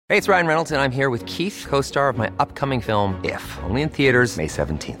Hey, it's Ryan Reynolds, and I'm here with Keith, co-star of my upcoming film, If, only in theaters May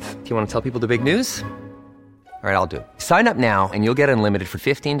 17th. Do you want to tell people the big news? All right, I'll do it. Sign up now and you'll get unlimited for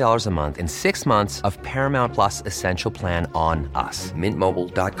 $15 a month and 6 months of Paramount Plus Essential Plan on us.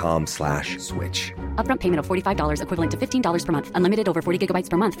 MintMobile.com/switch. Upfront payment of $45 equivalent to $15 per month. Unlimited over 40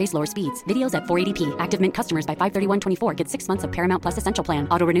 gigabytes per month. Face lower speeds. Videos at 480p. Active Mint customers by 531.24 get 6 months of Paramount Plus Essential Plan.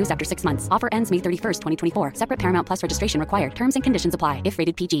 Auto renews after 6 months. Offer ends May 31st, 2024. Separate Paramount Plus registration required. Terms and conditions apply if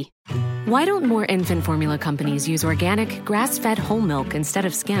rated PG. Why don't more infant formula companies use organic, grass-fed whole milk instead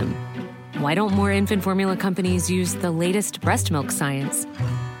of skim? Why don't more infant formula companies use the latest breast milk science?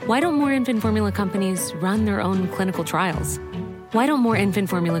 Why don't more infant formula companies run their own clinical trials? Why don't more infant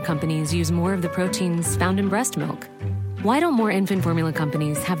formula companies use more of the proteins found in breast milk? Why don't more infant formula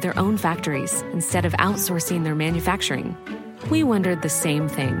companies have their own factories instead of outsourcing their manufacturing? We wondered the same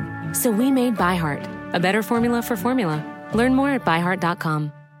thing. So we made ByHeart, a better formula for formula. Learn more at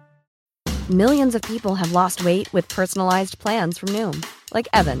byheart.com. Millions of people have lost weight with personalized plans from Noom. Like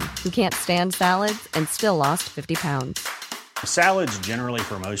Evan, who can't stand salads and still lost 50 pounds. Salads generally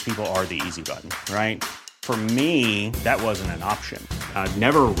for most people are the easy button, right? For me, that wasn't an option. I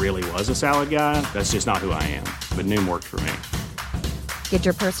never really was a salad guy. That's just not who I am. But Noom worked for me. Get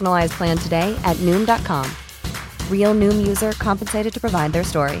your personalized plan today at Noom.com. Real Noom user compensated to provide their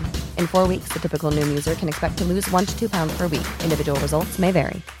story. In 4 weeks, the typical Noom user can expect to lose 1 to 2 pounds per week. Individual results may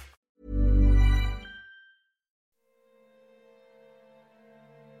vary.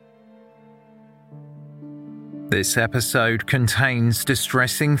 This episode contains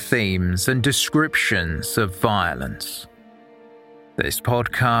distressing themes and descriptions of violence. This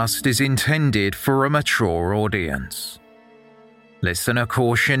podcast is intended for a mature audience. Listener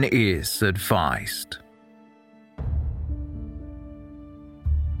caution is advised.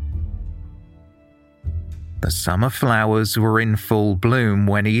 The summer flowers were in full bloom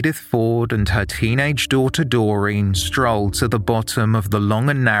when Edith Ford and her teenage daughter Doreen strolled to the bottom of the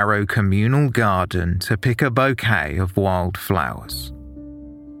long and narrow communal garden to pick a bouquet of wildflowers.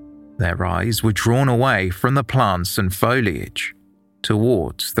 Their eyes were drawn away from the plants and foliage,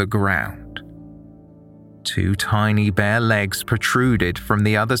 towards the ground. 2 tiny bare legs protruded from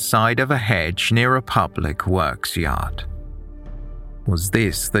the other side of a hedge near a public works yard. Was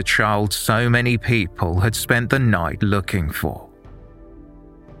this the child so many people had spent the night looking for?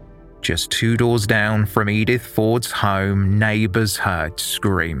 Just 2 doors down from Edith Ford's home, neighbours heard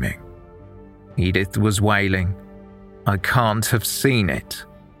screaming. Edith was wailing, "I can't have seen it.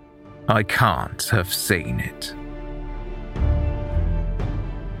 I can't have seen it."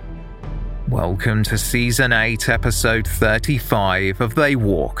 Welcome to Season 8, Episode 35 of They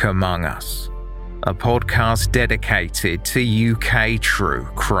Walk Among Us, a podcast dedicated to UK true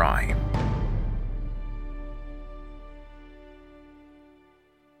crime.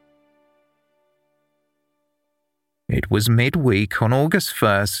 It was midweek on August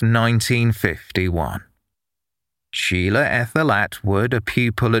 1st, 1951. Sheila Ethel Atwood, a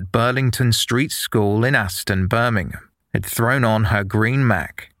pupil at Burlington Street School in Aston, Birmingham, had thrown on her green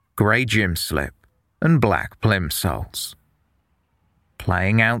Mac, grey gym slip, and black plimsolls.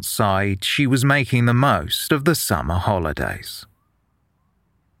 Playing outside, she was making the most of the summer holidays.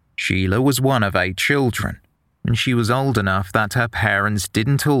 Sheila was one of 8 children, and she was old enough that her parents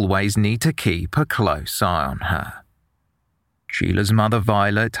didn't always need to keep a close eye on her. Sheila's mother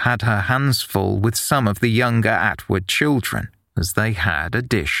Violet had her hands full with some of the younger Atwood children, as they had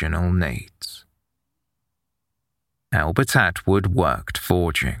additional needs. Albert Atwood worked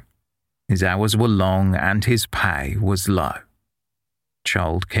forging. His hours were long and his pay was low.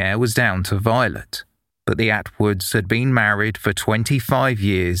 Childcare was down to Violet, but the Atwoods had been married for 25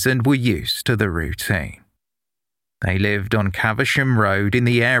 years and were used to the routine. They lived on Caversham Road in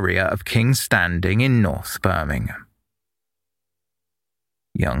the area of King's Standing in North Birmingham.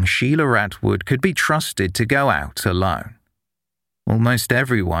 Young Sheila Atwood could be trusted to go out alone. Almost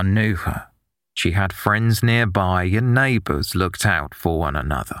everyone knew her. She had friends nearby and neighbours looked out for one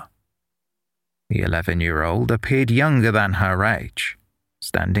another. The 11-year-old appeared younger than her age,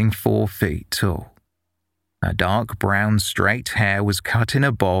 standing 4 feet tall. Her dark brown straight hair was cut in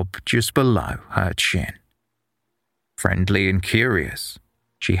a bob just below her chin. Friendly and curious,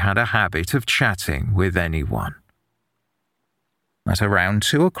 she had a habit of chatting with anyone. At around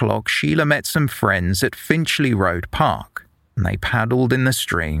 2 o'clock, Sheila met some friends at Finchley Road Park, and they paddled in the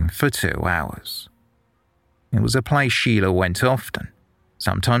stream for 2 hours. It was a place Sheila went often,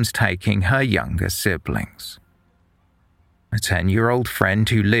 sometimes taking her younger siblings. A 10-year-old friend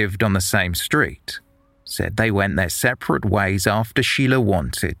who lived on the same street said they went their separate ways after Sheila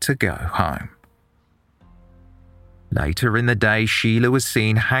wanted to go home. Later in the day, Sheila was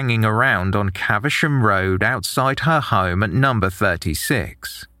seen hanging around on Caversham Road outside her home at number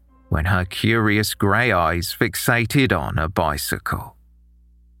 36, when her curious grey eyes fixated on a bicycle.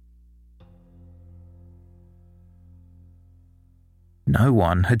 No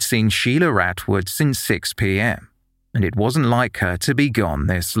one had seen Sheila Attwood since 6 p.m, and it wasn't like her to be gone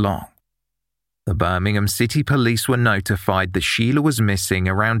this long. The Birmingham City Police were notified that Sheila was missing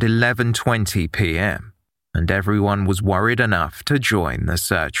around 11:20 p.m, and everyone was worried enough to join the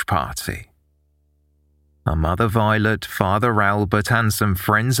search party. Her mother Violet, Father Albert and some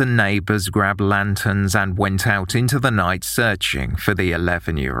friends and neighbours grabbed lanterns and went out into the night searching for the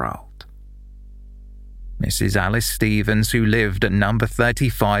 11-year-old. Mrs. Alice Stevens, who lived at number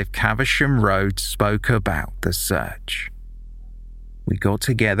 35 Caversham Road, spoke about the search. We got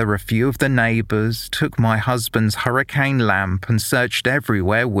together a few of the neighbours, took my husband's hurricane lamp and searched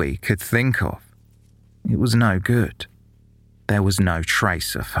everywhere we could think of. It was no good. There was no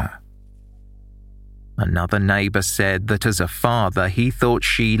trace of her. Another neighbour said that as a father he thought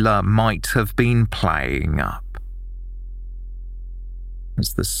Sheila might have been playing up.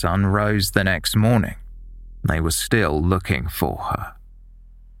 As the sun rose the next morning, they were still looking for her.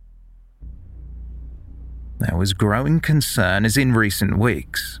 There was growing concern as in recent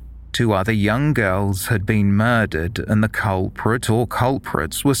weeks, 2 other young girls had been murdered and the culprit or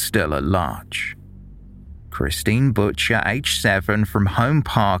culprits were still at large. Christine Butcher, age 7, from Home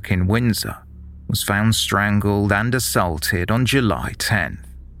Park in Windsor, was found strangled and assaulted on July 10th.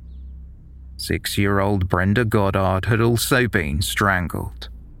 6-year-old Brenda Goddard had also been strangled.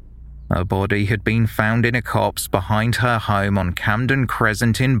 Her body had been found in a copse behind her home on Camden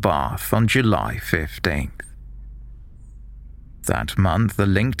Crescent in Bath on July 15th. That month, the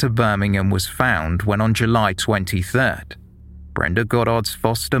link to Birmingham was found when on July 23rd, Brenda Goddard's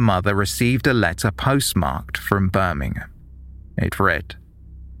foster mother received a letter postmarked from Birmingham. It read,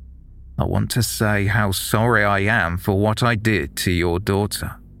 "I want to say how sorry I am for what I did to your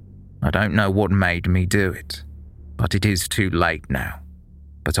daughter. I don't know what made me do it, but it is too late now.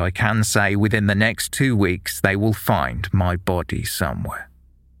 But I can say within the next 2 weeks they will find my body somewhere."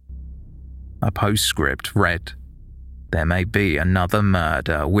 A postscript read, "There may be another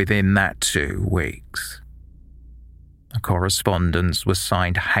murder within that 2 weeks." A correspondence was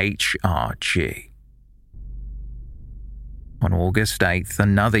signed HRG. On August 8th,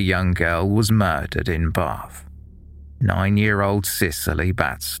 another young girl was murdered in Bath, 9-year-old Cicely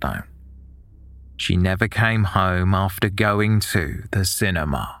Batstone. She never came home after going to the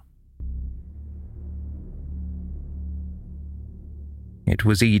cinema. It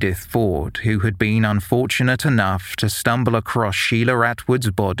was Edith Ford who had been unfortunate enough to stumble across Sheila Attwood's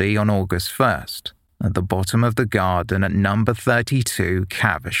body on August 1st at the bottom of the garden at number 32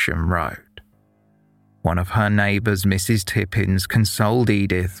 Caversham Road. One of her neighbours, Mrs. Tippins, consoled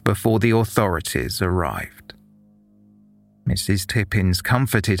Edith before the authorities arrived. Mrs. Tippins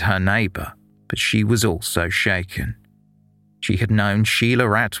comforted her neighbour, but she was also shaken. She had known Sheila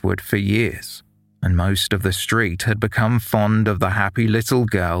Attwood for years, and most of the street had become fond of the happy little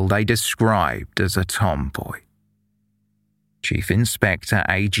girl they described as a tomboy. Chief Inspector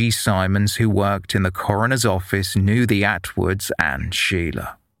A.G. Simons, who worked in the coroner's office, knew the Attwoods and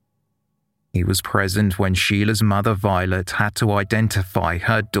Sheila. He was present when Sheila's mother Violet had to identify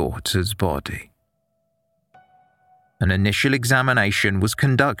her daughter's body. An initial examination was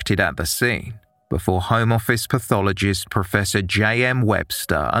conducted at the scene before Home Office pathologist Professor J.M.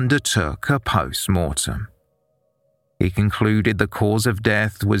 Webster undertook a post-mortem. He concluded the cause of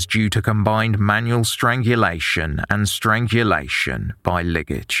death was due to combined manual strangulation and strangulation by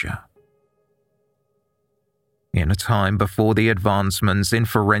ligature. In a time before the advancements in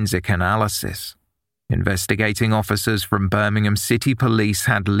forensic analysis, investigating officers from Birmingham City Police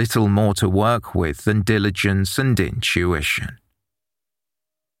had little more to work with than diligence and intuition.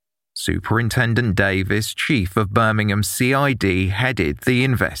 Superintendent Davis, Chief of Birmingham CID, headed the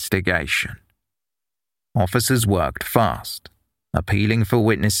investigation. Officers worked fast, appealing for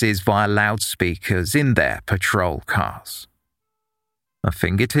witnesses via loudspeakers in their patrol cars. A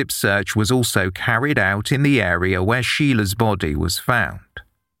fingertip search was also carried out in the area where Sheila's body was found,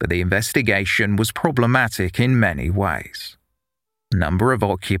 but the investigation was problematic in many ways. A number of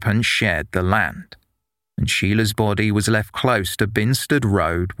occupants shared the land, and Sheila's body was left close to Binstead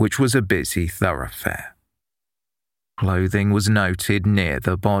Road, which was a busy thoroughfare. Clothing was noted near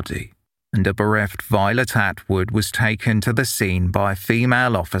the body, and a bereft Violet Attwood was taken to the scene by a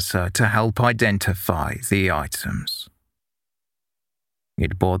female officer to help identify the items.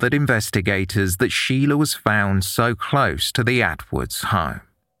 It bothered investigators that Sheila was found so close to the Attwoods' home.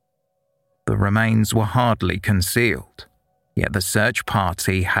 The remains were hardly concealed, yet the search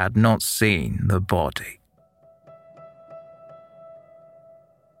party had not seen the body.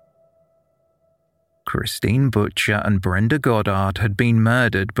 Christine Butcher and Brenda Goddard had been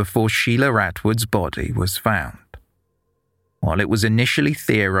murdered before Sheila Atwood's body was found. While it was initially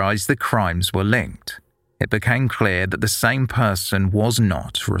theorized the crimes were linked, it became clear that the same person was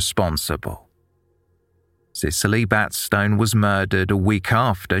not responsible. Cicely Batstone was murdered a week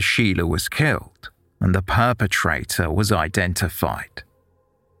after Sheila was killed, and the perpetrator was identified.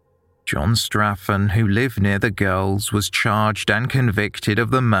 John Straffen, who lived near the girls, was charged and convicted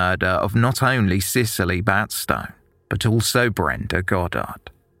of the murder of not only Cicely Batstone, but also Brenda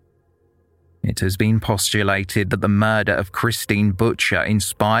Goddard. It has been postulated that the murder of Christine Butcher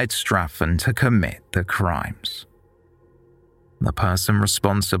inspired Straffen to commit the crimes. The person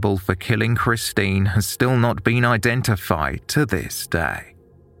responsible for killing Christine has still not been identified to this day.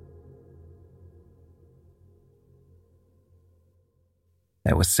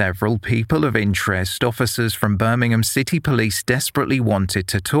 There were several people of interest officers from Birmingham City Police desperately wanted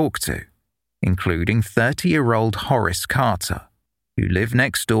to talk to, including 30-year-old Horace Carter, who lived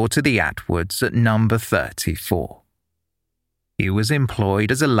next door to the Atwoods at number 34. He was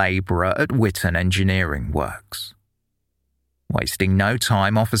employed as a labourer at Whitton Engineering Works. Wasting no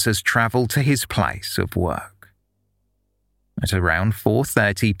time, officers travelled to his place of work. At around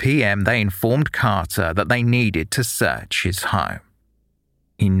 4:30 p.m, they informed Carter that they needed to search his home.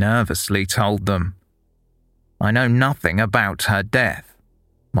 He nervously told them, "I know nothing about her death.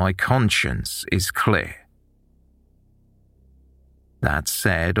 My conscience is clear." That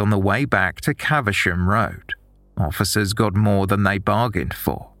said, on the way back to Caversham Road, officers got more than they bargained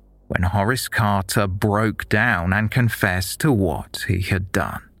for when Horace Carter broke down and confessed to what he had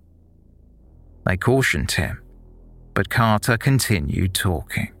done. They cautioned him, but Carter continued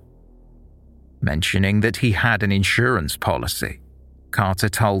talking. Mentioning that he had an insurance policy, Carter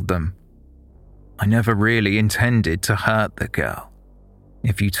told them, "I never really intended to hurt the girl.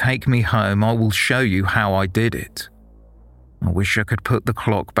 If you take me home, I will show you how I did it. I wish I could put the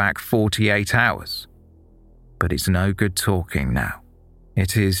clock back 48 hours. But it's no good talking now.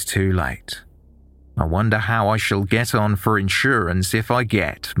 It is too late. I wonder how I shall get on for insurance if I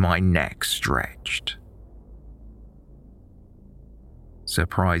get my neck stretched."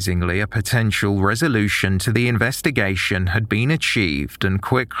 Surprisingly, a potential resolution to the investigation had been achieved, and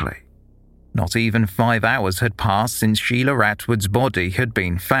quickly. Not even 5 hours had passed since Sheila Atwood's body had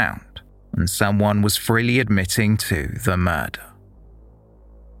been found, and someone was freely admitting to the murder.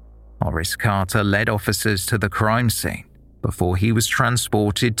 Horace Carter led officers to the crime scene before he was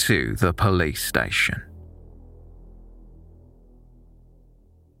transported to the police station.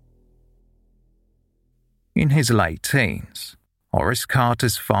 In his late teens, Horace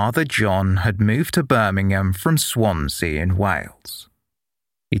Carter's father, John, had moved to Birmingham from Swansea in Wales.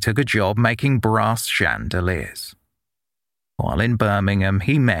 He took a job making brass chandeliers. While in Birmingham,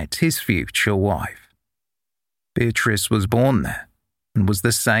 he met his future wife. Beatrice was born there and was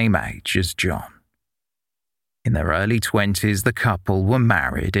the same age as John. In their early 20s, the couple were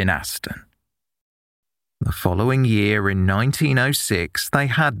married in Aston. The following year, in 1906, they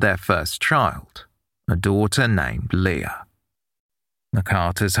had their first child, a daughter named Leah. The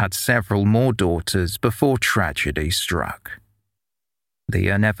Carters had several more daughters before tragedy struck.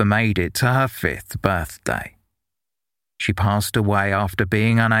 Leah never made it to her 5th birthday. She passed away after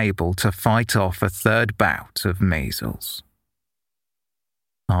being unable to fight off a 3rd bout of measles.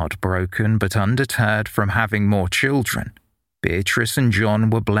 Heartbroken but undeterred from having more children, Beatrice and John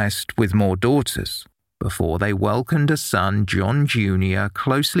were blessed with more daughters before they welcomed a son, John Jr.,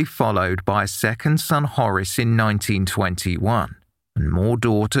 closely followed by a second son, Horace, in 1921. And more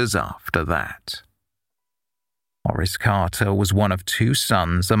daughters after that. Horace Carter was one of 2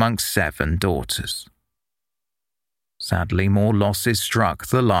 sons amongst 7 daughters. Sadly, more losses struck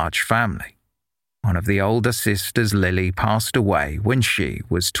the large family. One of the older sisters, Lily, passed away when she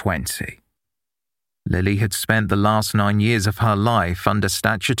was 20. Lily had spent the last 9 years of her life under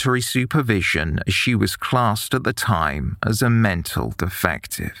statutory supervision, as she was classed at the time as a mental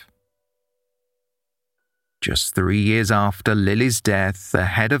defective. Just 3 years after Lily's death, the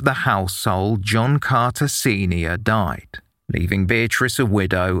head of the household, John Carter Sr., died, leaving Beatrice a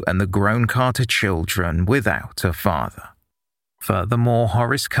widow and the grown Carter children without a father. Furthermore,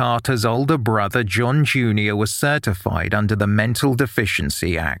 Horace Carter's older brother, John Jr., was certified under the Mental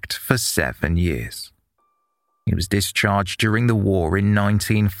Deficiency Act for 7 years. He was discharged during the war in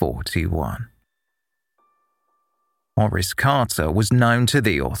 1941. Horace Carter was known to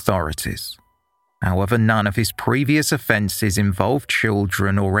the authorities. However, none of his previous offences involved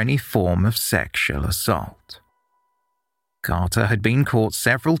children or any form of sexual assault. Carter had been caught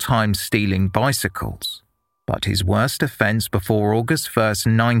several times stealing bicycles, but his worst offence before August 1st,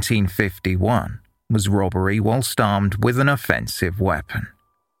 1951 was robbery whilst armed with an offensive weapon.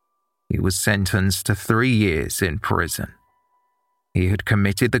 He was sentenced to 3 years in prison. He had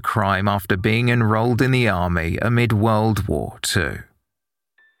committed the crime after being enrolled in the army amid World War II.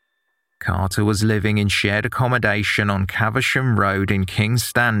 Carter was living in shared accommodation on Caversham Road in King's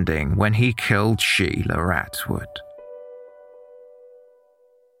Standing when he killed Sheila Atwood.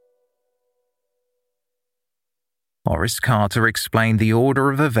 Horace Carter explained the order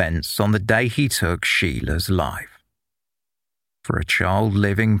of events on the day he took Sheila's life. For a child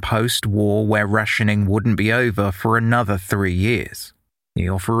living post-war where rationing wouldn't be over for another 3 years, the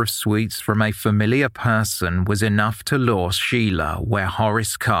offer of sweets from a familiar person was enough to lure Sheila where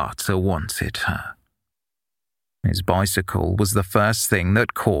Horace Carter wanted her. His bicycle was the first thing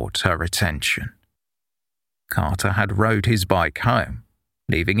that caught her attention. Carter had rode his bike home,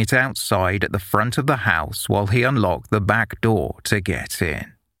 leaving it outside at the front of the house while he unlocked the back door to get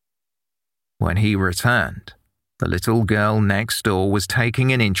in. When he returned, the little girl next door was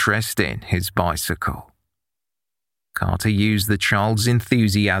taking an interest in his bicycle. Carter used the child's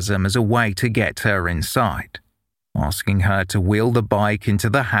enthusiasm as a way to get her inside, asking her to wheel the bike into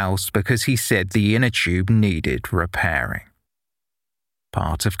the house because he said the inner tube needed repairing.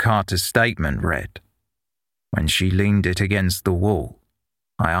 Part of Carter's statement read, "When she leaned it against the wall,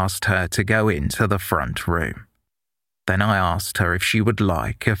 I asked her to go into the front room. Then I asked her if she would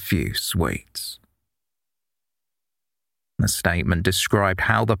like a few sweets." The statement described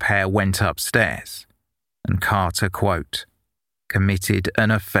how the pair went upstairs, and Carter, quote, committed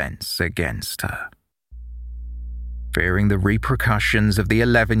an offence against her. Fearing the repercussions of the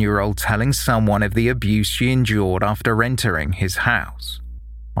 11-year-old telling someone of the abuse she endured after entering his house,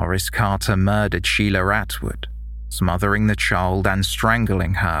 Horace Carter murdered Sheila Atwood, smothering the child and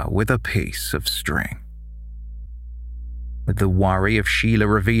strangling her with a piece of string. With the worry of Sheila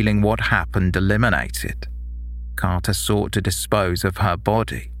revealing what happened eliminated, Carter sought to dispose of her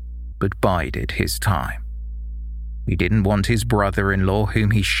body, but bided his time. He didn't want his brother-in-law,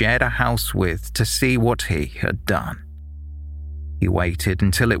 whom he shared a house with, to see what he had done. He waited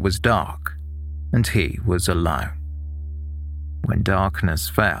until it was dark, and he was alone. When darkness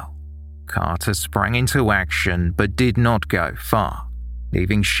fell, Carter sprang into action but did not go far,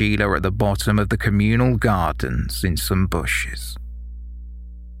 leaving Sheila at the bottom of the communal gardens in some bushes.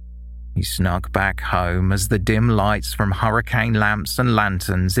 He snuck back home as the dim lights from hurricane lamps and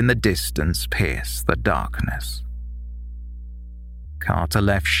lanterns in the distance pierced the darkness. Carter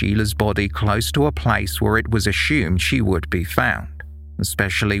left Sheila's body close to a place where it was assumed she would be found,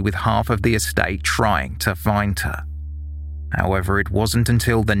 especially with half of the estate trying to find her. However, it wasn't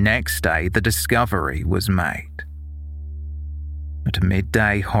until the next day the discovery was made. At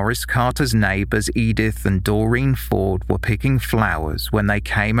midday, Horace Carter's neighbours Edith and Doreen Ford were picking flowers when they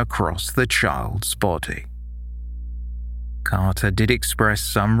came across the child's body. Carter did express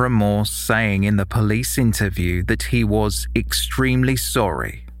some remorse, saying in the police interview that he was extremely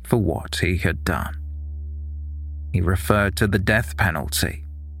sorry for what he had done. He referred to the death penalty,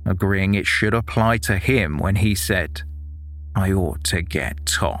 agreeing it should apply to him when he said, "I ought to get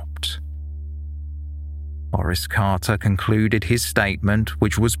topped." Horace Carter concluded his statement,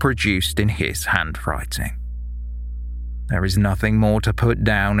 which was produced in his handwriting. "There is nothing more to put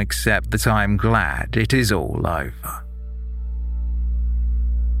down except that I am glad it is all over."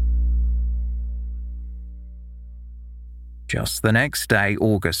 Just the next day,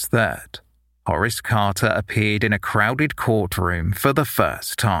 August 3rd, Horace Carter appeared in a crowded courtroom for the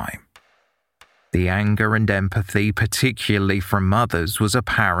first time. The anger and empathy, particularly from mothers, was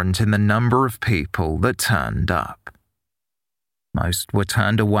apparent in the number of people that turned up. Most were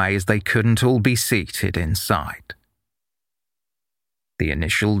turned away as they couldn't all be seated inside. The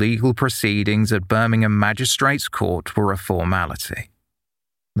initial legal proceedings at Birmingham Magistrates Court were a formality.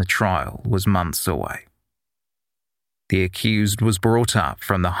 The trial was months away. The accused was brought up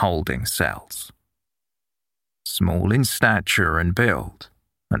from the holding cells. Small in stature and build,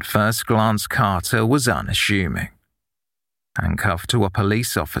 at first glance Carter was unassuming. Handcuffed to a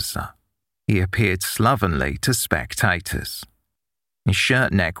police officer, he appeared slovenly to spectators. His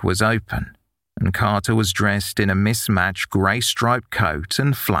shirt neck was open, and Carter was dressed in a mismatched grey-striped coat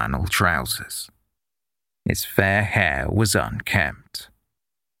and flannel trousers. His fair hair was unkempt.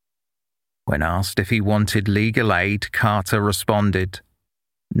 When asked if he wanted legal aid, Carter responded,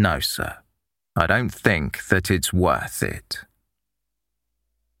 "No, sir. I don't think that it's worth it."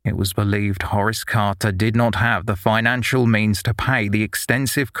 It was believed Horace Carter did not have the financial means to pay the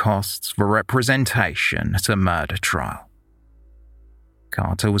extensive costs for representation at a murder trial.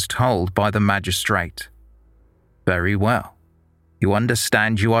 Carter was told by the magistrate, "Very well. You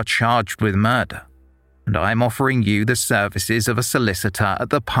understand you are charged with murder, and I am offering you the services of a solicitor at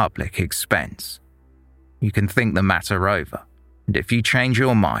the public expense. You can think the matter over, and if you change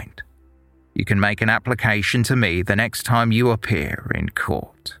your mind, you can make an application to me the next time you appear in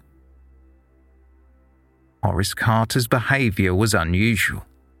court." Horace Carter's behaviour was unusual,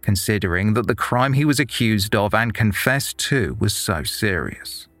 considering that the crime he was accused of and confessed to was so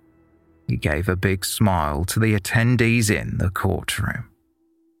serious. He gave a big smile to the attendees in the courtroom.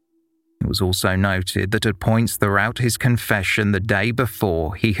 It was also noted that at points throughout his confession the day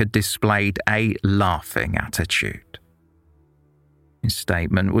before, he had displayed a laughing attitude. His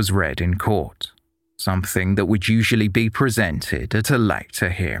statement was read in court, something that would usually be presented at a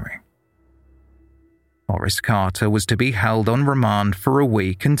later hearing. Horace Carter was to be held on remand for a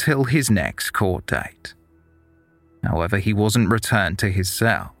week until his next court date. However, he wasn't returned to his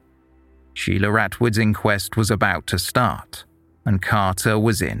cell. Sheila Atwood's inquest was about to start, and Carter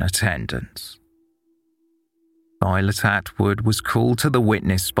was in attendance. Violet Atwood was called to the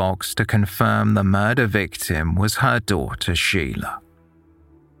witness box to confirm the murder victim was her daughter Sheila.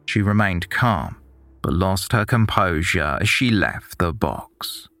 She remained calm, but lost her composure as she left the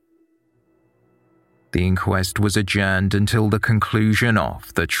box. The inquest was adjourned until the conclusion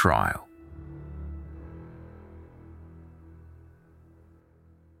of the trial.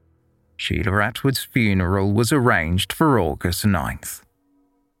 Sheila Atwood's funeral was arranged for August 9th.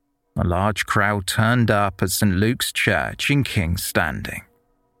 A large crowd turned up at St. Luke's Church in King's Standing.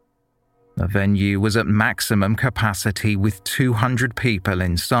 The venue was at maximum capacity with 200 people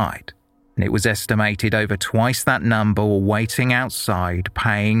inside, and it was estimated over twice that number were waiting outside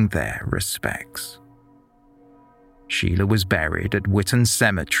paying their respects. Sheila was buried at Whitton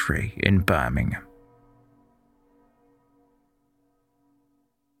Cemetery in Birmingham.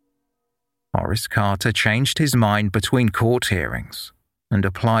 Horace Carter changed his mind between court hearings and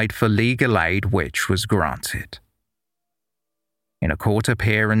applied for legal aid, which was granted. In a court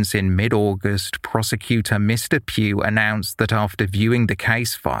appearance in mid-August, prosecutor Mr. Pugh announced that after viewing the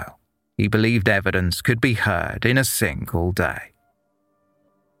case file, he believed evidence could be heard in a single day.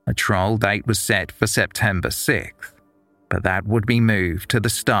 A trial date was set for September 6th, but that would be moved to the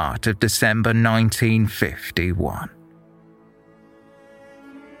start of December 1951.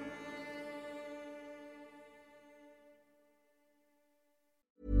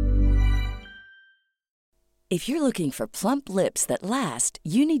 If you're looking for plump lips that last,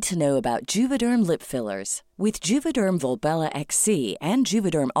 you need to know about Juvederm lip fillers. With Juvederm Volbella XC and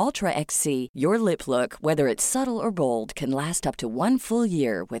Juvederm Ultra XC, your lip look, whether it's subtle or bold, can last up to 1 full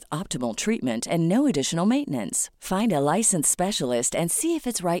year with optimal treatment and no additional maintenance. Find a licensed specialist and see if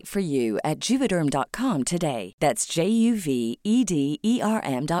it's right for you at Juvederm.com today. That's JUVEDERM.com.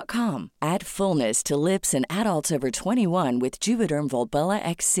 Add fullness to lips in adults over 21 with Juvederm Volbella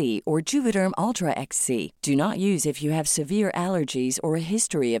XC or Juvederm Ultra XC. Do not use if you have severe allergies or a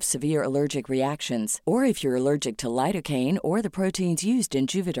history of severe allergic reactions, or if you're allergic to lidocaine or the proteins used in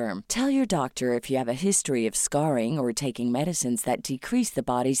Juvederm. Tell your doctor if you have a history of scarring or taking medicines that decrease the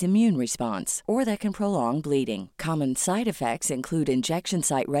body's immune response or that can prolong bleeding. Common side effects include injection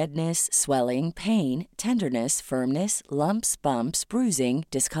site redness, swelling, pain, tenderness, firmness, lumps, bumps, bruising,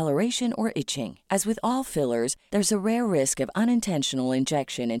 discoloration, or itching. As with all fillers, there's a rare risk of unintentional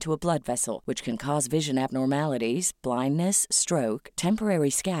injection into a blood vessel, which can cause vision abnormalities, blindness, stroke, temporary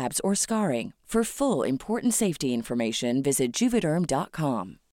scabs, or scarring. For full, important safety information, visit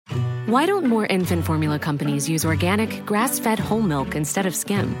Juvederm.com. Why don't more infant formula companies use organic, grass-fed whole milk instead of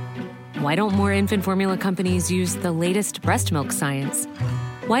skim? Why don't more infant formula companies use the latest breast milk science?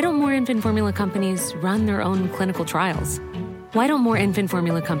 Why don't more infant formula companies run their own clinical trials? Why don't more infant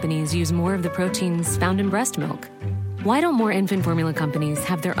formula companies use more of the proteins found in breast milk? Why don't more infant formula companies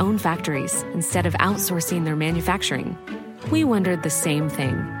have their own factories instead of outsourcing their manufacturing? We wondered the same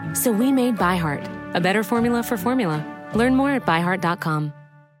thing. So we made ByHeart, a better formula for formula. Learn more at byheart.com.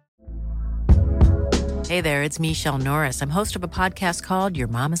 Hey there, it's Michelle Norris. I'm host of a podcast called Your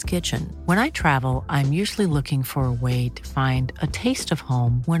Mama's Kitchen. When I travel, I'm usually looking for a way to find a taste of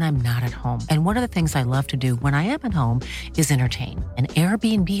home when I'm not at home. And one of the things I love to do when I am at home is entertain. And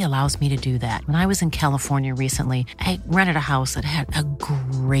Airbnb allows me to do that. When I was in California recently, I rented a house that had a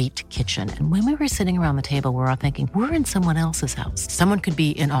great kitchen. And when we were sitting around the table, we're all thinking, we're in someone else's house. Someone could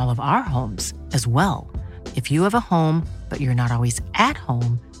be in all of our homes as well. If you have a home, but you're not always at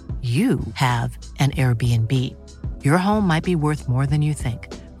home, you have an Airbnb. Your home might be worth more than you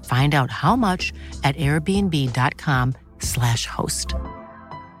think. Find out how much at airbnb.com/host.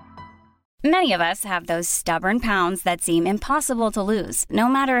 Many of us have those stubborn pounds that seem impossible to lose, no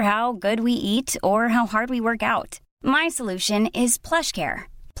matter how good we eat or how hard we work out. My solution is PlushCare.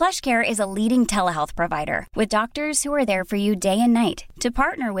 PlushCare is a leading telehealth provider with doctors who are there for you day and night to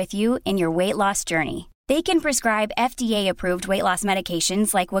partner with you in your weight loss journey. They can prescribe FDA-approved weight loss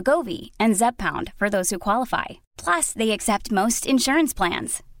medications like Wegovy and Zepbound for those who qualify. Plus, they accept most insurance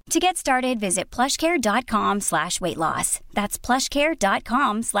plans. To get started, visit plushcare.com/weightloss. That's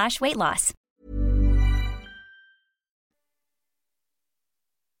plushcare.com/weightloss.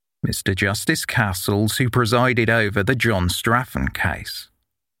 Mr. Justice Castles, who presided over the John Straffen case,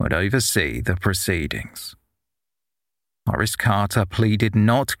 would oversee the proceedings. Horace Carter pleaded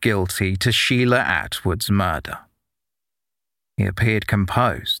not guilty to Sheila Atwood's murder. He appeared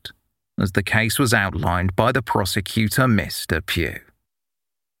composed, as the case was outlined by the prosecutor, Mr. Pugh.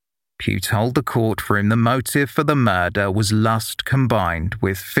 Pugh told the courtroom the motive for the murder was lust combined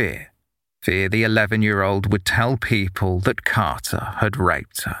with fear. Fear the 11-year-old would tell people that Carter had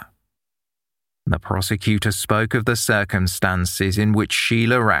raped her. The prosecutor spoke of the circumstances in which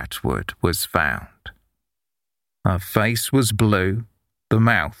Sheila Atwood was found. Her face was blue, the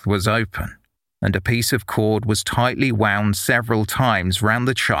mouth was open, and a piece of cord was tightly wound several times round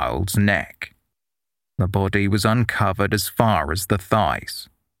the child's neck. The body was uncovered as far as the thighs.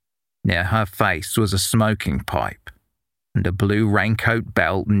 Near her face was a smoking pipe and a blue raincoat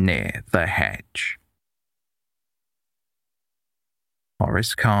belt near the hedge.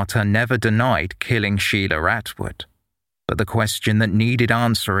 Horace Carter never denied killing Sheila Atwood, but the question that needed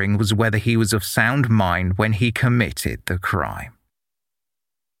answering was whether he was of sound mind when he committed the crime.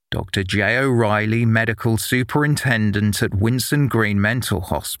 Dr. J. O'Reilly, medical superintendent at Winson Green Mental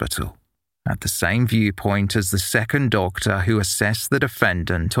Hospital, had the same viewpoint as the second doctor who assessed the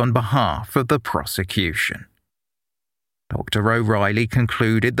defendant on behalf of the prosecution. Dr. O'Reilly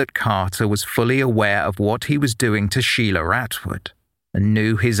concluded that Carter was fully aware of what he was doing to Sheila Atwood and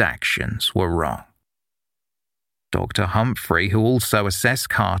knew his actions were wrong. Dr. Humphrey, who also assessed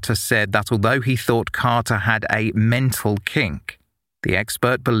Carter, said that although he thought Carter had a mental kink, the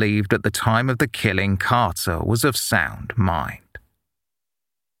expert believed at the time of the killing Carter was of sound mind.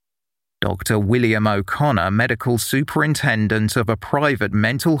 Dr. William O'Connor, medical superintendent of a private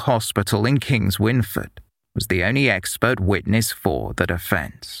mental hospital in Kings Winford, was the only expert witness for the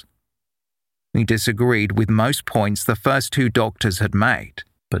defense. He disagreed with most points the first two doctors had made,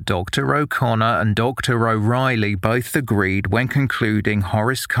 but Dr. O'Connor and Dr. O'Reilly both agreed when concluding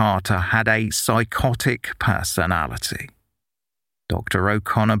Horace Carter had a psychotic personality. Dr.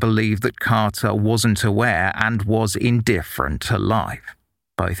 O'Connor believed that Carter wasn't aware and was indifferent to life,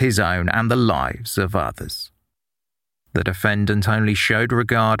 both his own and the lives of others. The defendant only showed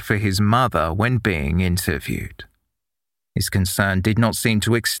regard for his mother when being interviewed. His concern did not seem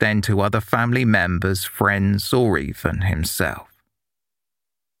to extend to other family members, friends, or even himself.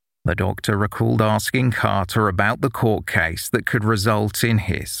 The doctor recalled asking Carter about the court case that could result in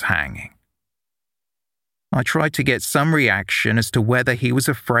his hanging. I tried to get some reaction as to whether he was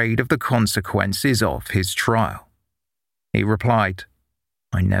afraid of the consequences of his trial. He replied,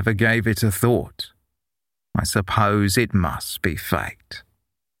 I never gave it a thought. I suppose it must be fate.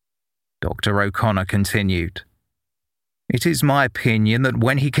 Dr. O'Connor continued, It is my opinion that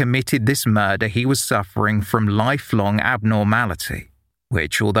when he committed this murder he was suffering from lifelong abnormality,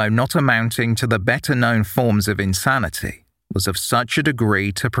 which, although not amounting to the better-known forms of insanity, was of such a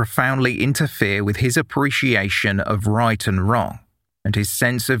degree to profoundly interfere with his appreciation of right and wrong, and his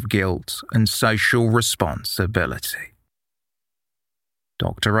sense of guilt and social responsibility.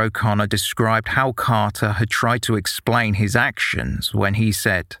 Dr. O'Connor described how Carter had tried to explain his actions when he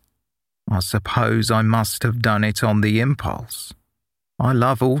said, I suppose I must have done it on the impulse. I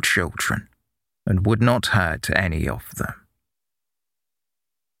love all children, and would not hurt any of them.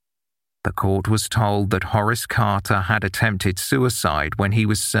 The court was told that Horace Carter had attempted suicide when he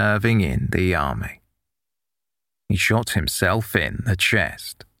was serving in the army. He shot himself in the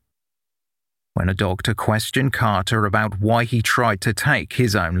chest. When a doctor questioned Carter about why he tried to take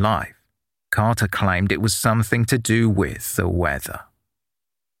his own life, Carter claimed it was something to do with the weather.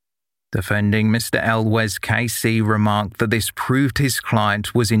 Defending Mr. Elwes, KC remarked that this proved his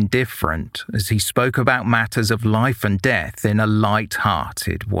client was indifferent as he spoke about matters of life and death in a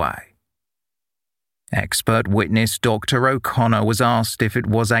light-hearted way. Expert witness Dr. O'Connor was asked if it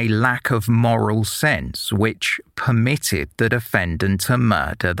was a lack of moral sense which permitted the defendant to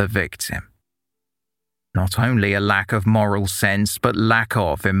murder the victim. Not only a lack of moral sense, but lack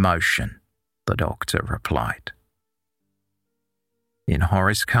of emotion, the doctor replied. In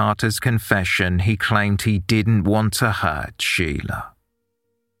Horace Carter's confession, he claimed he didn't want to hurt Sheila.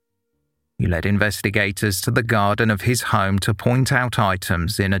 He led investigators to the garden of his home to point out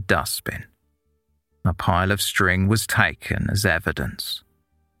items in a dustbin. A pile of string was taken as evidence.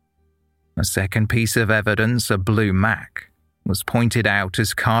 A second piece of evidence, a blue Mac, was pointed out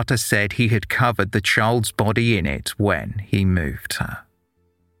as Carter said he had covered the child's body in it when he moved her.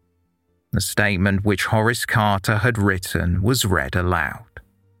 The statement which Horace Carter had written was read aloud.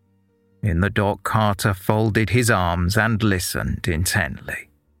 In the dock, Carter folded his arms and listened intently.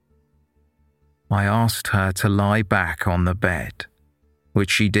 I asked her to lie back on the bed,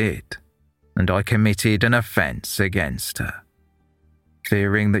 which she did, and I committed an offence against her.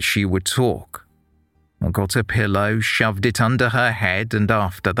 Fearing that she would talk, I got a pillow, shoved it under her head, and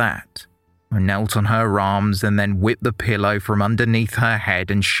after that, I knelt on her arms and then whipped the pillow from underneath her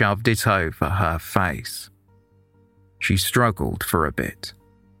head and shoved it over her face. She struggled for a bit,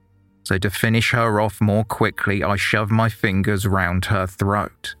 so to finish her off more quickly, I shoved my fingers round her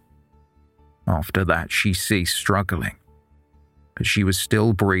throat. After that, she ceased struggling, but she was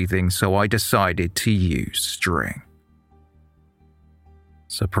still breathing, so I decided to use string.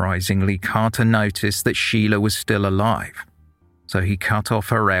 Surprisingly, Carter noticed that Sheila was still alive, so he cut off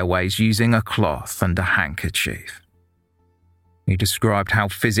her airways using a cloth and a handkerchief. He described how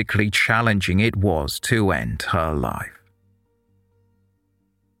physically challenging it was to end her life.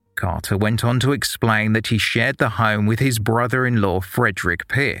 Carter went on to explain that he shared the home with his brother-in-law Frederick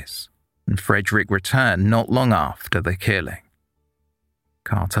Pierce, and Frederick returned not long after the killing.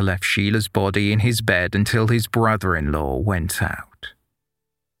 Carter left Sheila's body in his bed until his brother-in-law went out.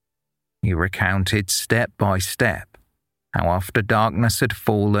 He recounted step by step how after darkness had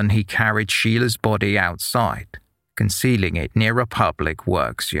fallen he carried Sheila's body outside, concealing it near a public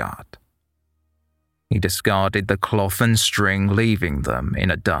works yard. He discarded the cloth and string, leaving them in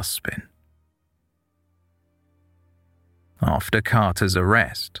a dustbin. After Carter's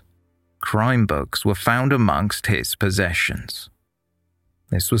arrest, crime books were found amongst his possessions.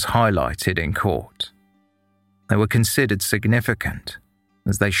 This was highlighted in court. They were considered significant,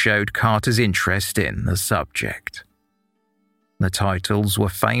 as they showed Carter's interest in the subject. The titles were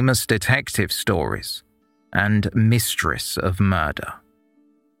Famous Detective Stories and Mistress of Murder.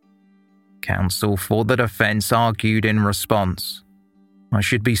 Counsel for the defense argued in response, I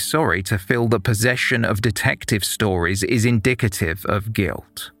should be sorry to feel that possession of detective stories is indicative of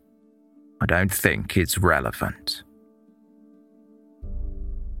guilt. I don't think it's relevant.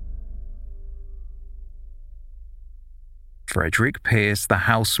 Frederick Pierce, the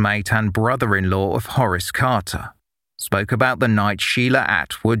housemate and brother-in-law of Horace Carter, spoke about the night Sheila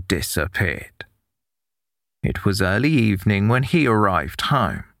Atwood disappeared. It was early evening when he arrived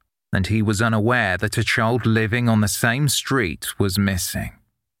home, and he was unaware that a child living on the same street was missing.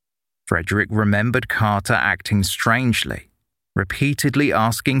 Frederick remembered Carter acting strangely, repeatedly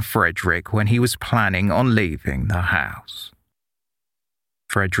asking Frederick when he was planning on leaving the house.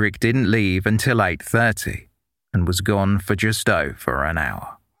 Frederick didn't leave until 8:30, and was gone for just over an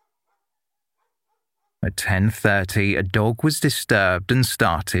hour. At 10:30, a dog was disturbed and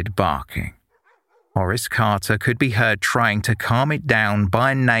started barking. Horace Carter could be heard trying to calm it down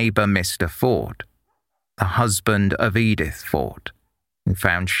by a neighbor, Mr. Ford, the husband of Edith Ford, who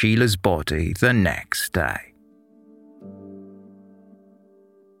found Sheila's body the next day.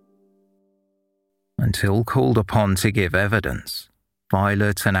 Until called upon to give evidence,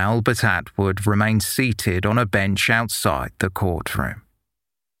 Violet and Albert Atwood remained seated on a bench outside the courtroom.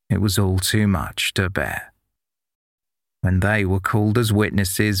 It was all too much to bear. When they were called as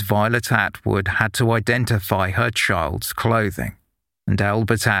witnesses, Violet Atwood had to identify her child's clothing, and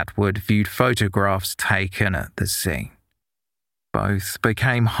Albert Atwood viewed photographs taken at the scene. Both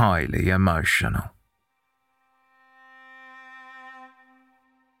became highly emotional.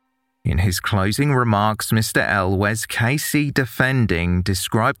 In his closing remarks, Mr. Elwes, KC defending,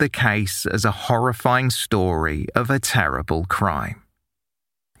 described the case as a horrifying story of a terrible crime.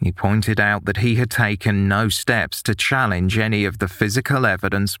 He pointed out that he had taken no steps to challenge any of the physical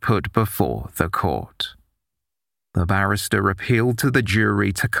evidence put before the court. The barrister appealed to the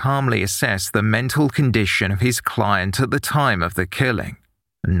jury to calmly assess the mental condition of his client at the time of the killing,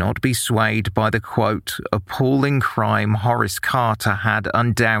 and not be swayed by the, quote, appalling crime Horace Carter had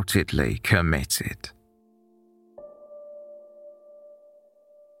undoubtedly committed.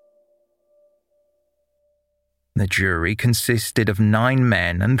 The jury consisted of 9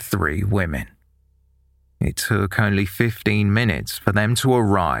 men and 3 women. It took only 15 minutes for them to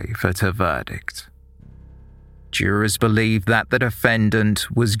arrive at a verdict. Jurors believed that the defendant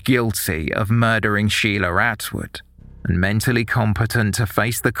was guilty of murdering Sheila Atwood and mentally competent to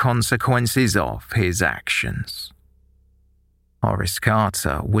face the consequences of his actions. Horace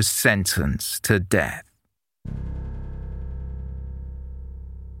Carter was sentenced to death.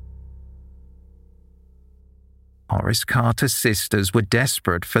 Horace Carter's sisters were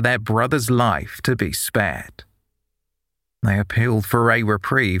desperate for their brother's life to be spared. They appealed for a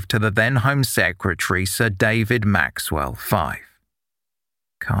reprieve to the then Home Secretary Sir David Maxwell Fyfe.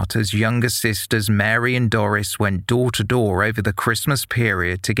 Carter's younger sisters Mary and Doris went door to door over the Christmas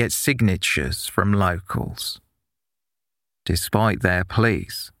period to get signatures from locals. Despite their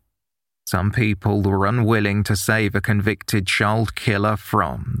pleas, some people were unwilling to save a convicted child killer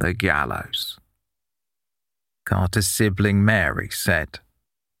from the gallows. Carter's sibling Mary said,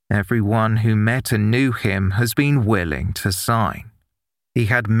 "Everyone who met and knew him has been willing to sign. He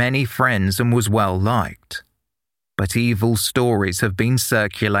had many friends and was well liked. But evil stories have been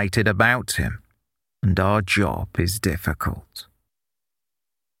circulated about him, and our job is difficult."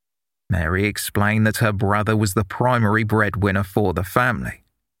 Mary explained that her brother was the primary breadwinner for the family,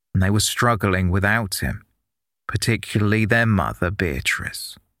 and they were struggling without him, particularly their mother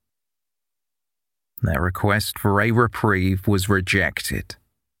Beatrice. Their request for a reprieve was rejected,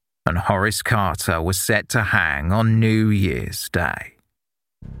 and Horace Carter was set to hang on New Year's Day.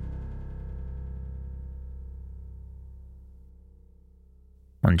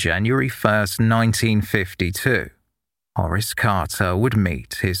 On January 1st, 1952, Horace Carter would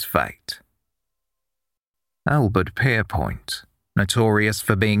meet his fate. Albert Pierpoint, notorious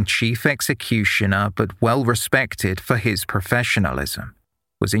for being chief executioner but well respected for his professionalism,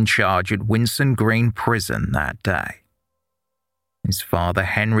 was in charge at Winson Green Prison that day. His father,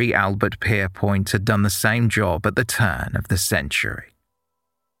 Henry Albert Pierpoint, had done the same job at the turn of the century.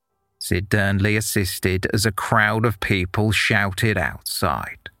 Sid Durnley assisted as a crowd of people shouted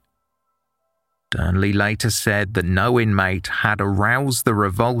outside. Durnley later said that no inmate had aroused the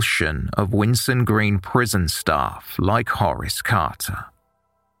revulsion of Winson Green prison staff like Horace Carter.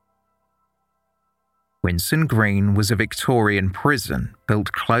 Winson Green was a Victorian prison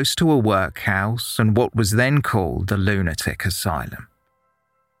built close to a workhouse and what was then called a lunatic asylum.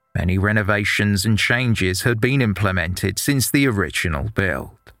 Many renovations and changes had been implemented since the original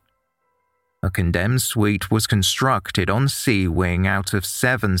build. A condemned suite was constructed on C Wing out of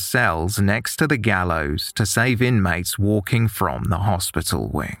 7 cells next to the gallows to save inmates walking from the hospital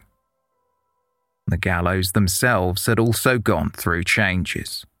wing. The gallows themselves had also gone through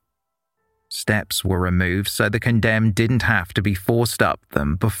changes. Steps were removed so the condemned didn't have to be forced up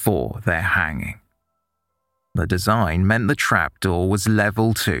them before their hanging. The design meant the trapdoor was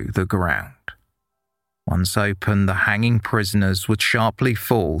level to the ground. Once open, the hanging prisoners would sharply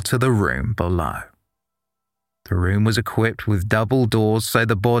fall to the room below. The room was equipped with double doors so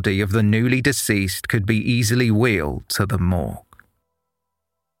the body of the newly deceased could be easily wheeled to the morgue.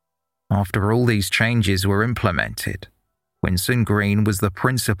 After all these changes were implemented, Winson Green was the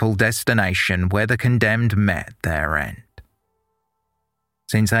principal destination where the condemned met their end.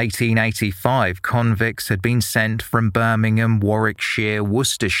 Since 1885, convicts had been sent from Birmingham, Warwickshire,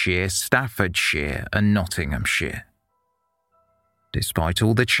 Worcestershire, Staffordshire, and Nottinghamshire. Despite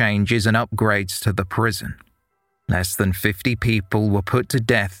all the changes and upgrades to the prison, less than 50 people were put to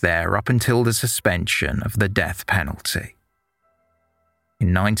death there up until the suspension of the death penalty.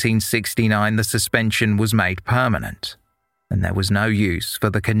 In 1969, the suspension was made permanent, and there was no use for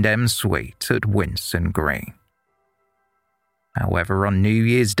the condemned suite at Winson Green. However, on New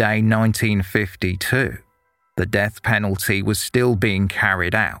Year's Day 1952, the death penalty was still being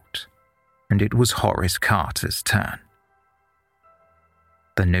carried out, and it was Horace Carter's turn.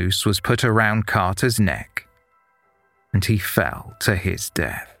 The noose was put around Carter's neck, and he fell to his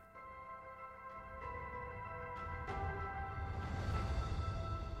death.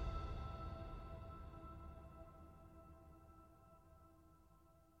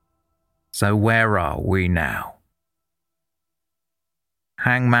 So where are we now?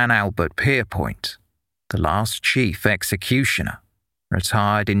 Hangman Albert Pierpoint, the last chief executioner,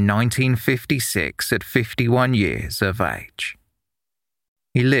 retired in 1956 at 51 years of age.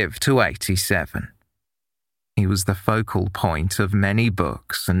 He lived to 87. He was the focal point of many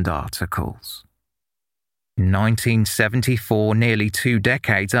books and articles. In 1974, nearly 2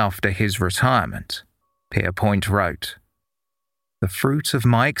 decades after his retirement, Pierpoint wrote, "The fruit of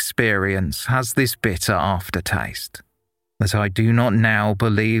my experience has this bitter aftertaste, that I do not now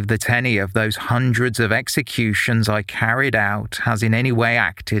believe that any of those hundreds of executions I carried out has in any way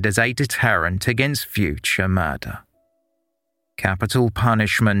acted as a deterrent against future murder. Capital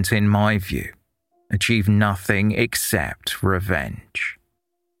punishment, in my view, achieved nothing except revenge."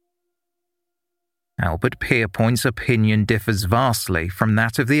 Albert Pierpoint's opinion differs vastly from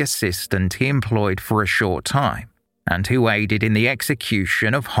that of the assistant he employed for a short time and who aided in the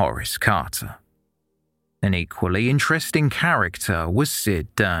execution of Horace Carter. An equally interesting character was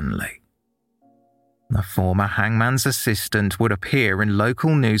Sid Durnley. The former hangman's assistant would appear in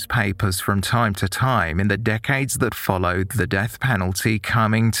local newspapers from time to time in the decades that followed the death penalty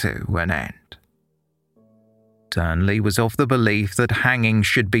coming to an end. Durnley was of the belief that hanging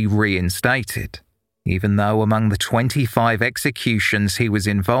should be reinstated, even though among the 25 executions he was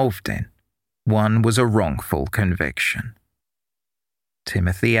involved in, one was a wrongful conviction.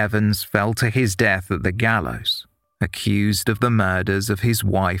 Timothy Evans fell to his death at the gallows, accused of the murders of his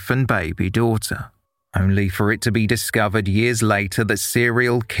wife and baby daughter, only for it to be discovered years later that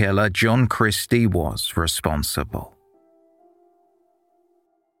serial killer John Christie was responsible.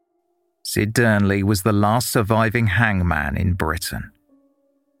 Sid Durnley was the last surviving hangman in Britain.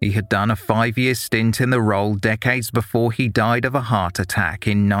 He had done a 5-year stint in the role decades before he died of a heart attack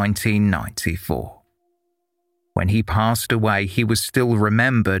in 1994. When he passed away, he was still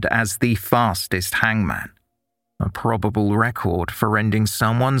remembered as the fastest hangman, a probable record for ending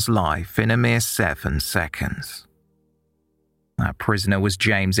someone's life in a mere 7 seconds. That prisoner was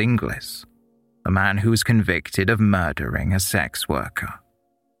James Inglis, a man who was convicted of murdering a sex worker.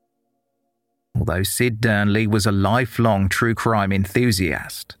 Although Sid Durnley was a lifelong true crime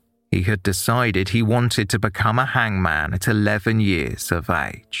enthusiast, he had decided he wanted to become a hangman at 11 years of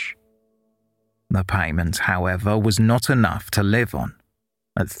age. The payment, however, was not enough to live on,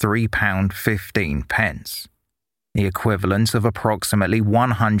 at £3.15, the equivalent of approximately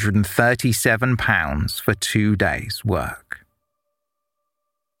 £137 for 2 days' work.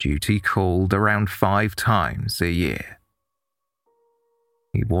 Duty called around 5 times a year.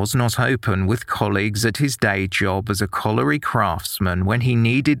 He was not open with colleagues at his day job as a colliery craftsman when he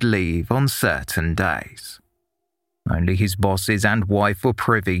needed leave on certain days. Only his bosses and wife were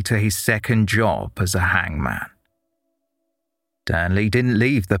privy to his second job as a hangman. Durnley didn't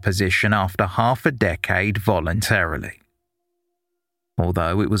leave the position after half a decade voluntarily.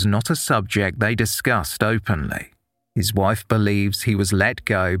 Although it was not a subject they discussed openly, his wife believes he was let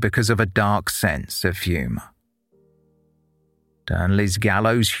go because of a dark sense of humour. Durnley's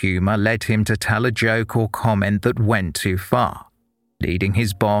gallows humour led him to tell a joke or comment that went too far, leading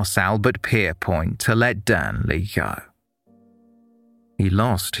his boss Albert Pierpoint to let Durnley go. He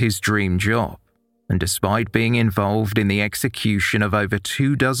lost his dream job, and despite being involved in the execution of over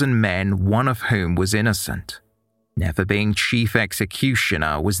 24 men, one of whom was innocent, never being chief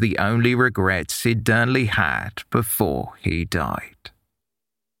executioner was the only regret Sid Durnley had before he died.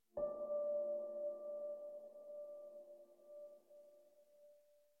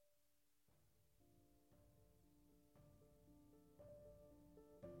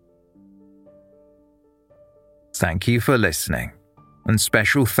 Thank you for listening, and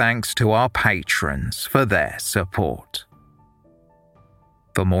special thanks to our patrons for their support.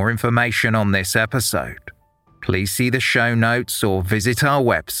 For more information on this episode, please see the show notes or visit our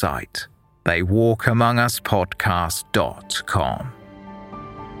website, theywalkamonguspodcast.com.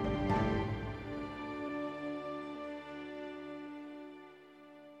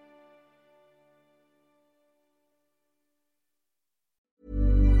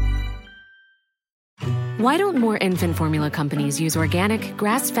 Why don't more infant formula companies use organic,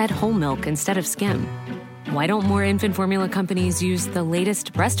 grass-fed whole milk instead of skim? Why don't more infant formula companies use the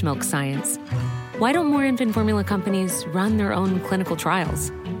latest breast milk science? Why don't more infant formula companies run their own clinical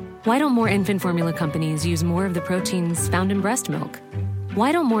trials? Why don't more infant formula companies use more of the proteins found in breast milk?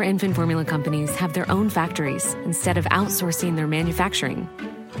 Why don't more infant formula companies have their own factories instead of outsourcing their manufacturing?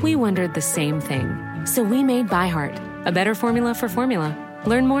 We wondered the same thing. So we made ByHeart, a better formula for formula.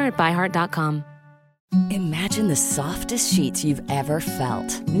 Learn more at byheart.com. Imagine the softest sheets you've ever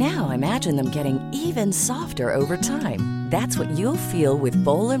felt. Now imagine them getting even softer over time. That's what you'll feel with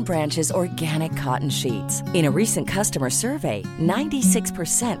Boll & Branch's organic cotton sheets. In a recent customer survey,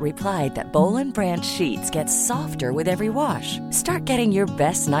 96% replied that Boll & Branch sheets get softer with every wash. Start getting your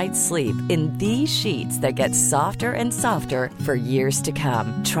best night's sleep in these sheets that get softer and softer for years to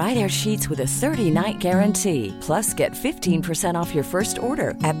come. Try their sheets with a 30-night guarantee. Plus, get 15% off your first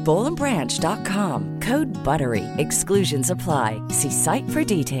order at bollandbranch.com. Code BUTTERY. Exclusions apply. See site for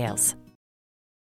details.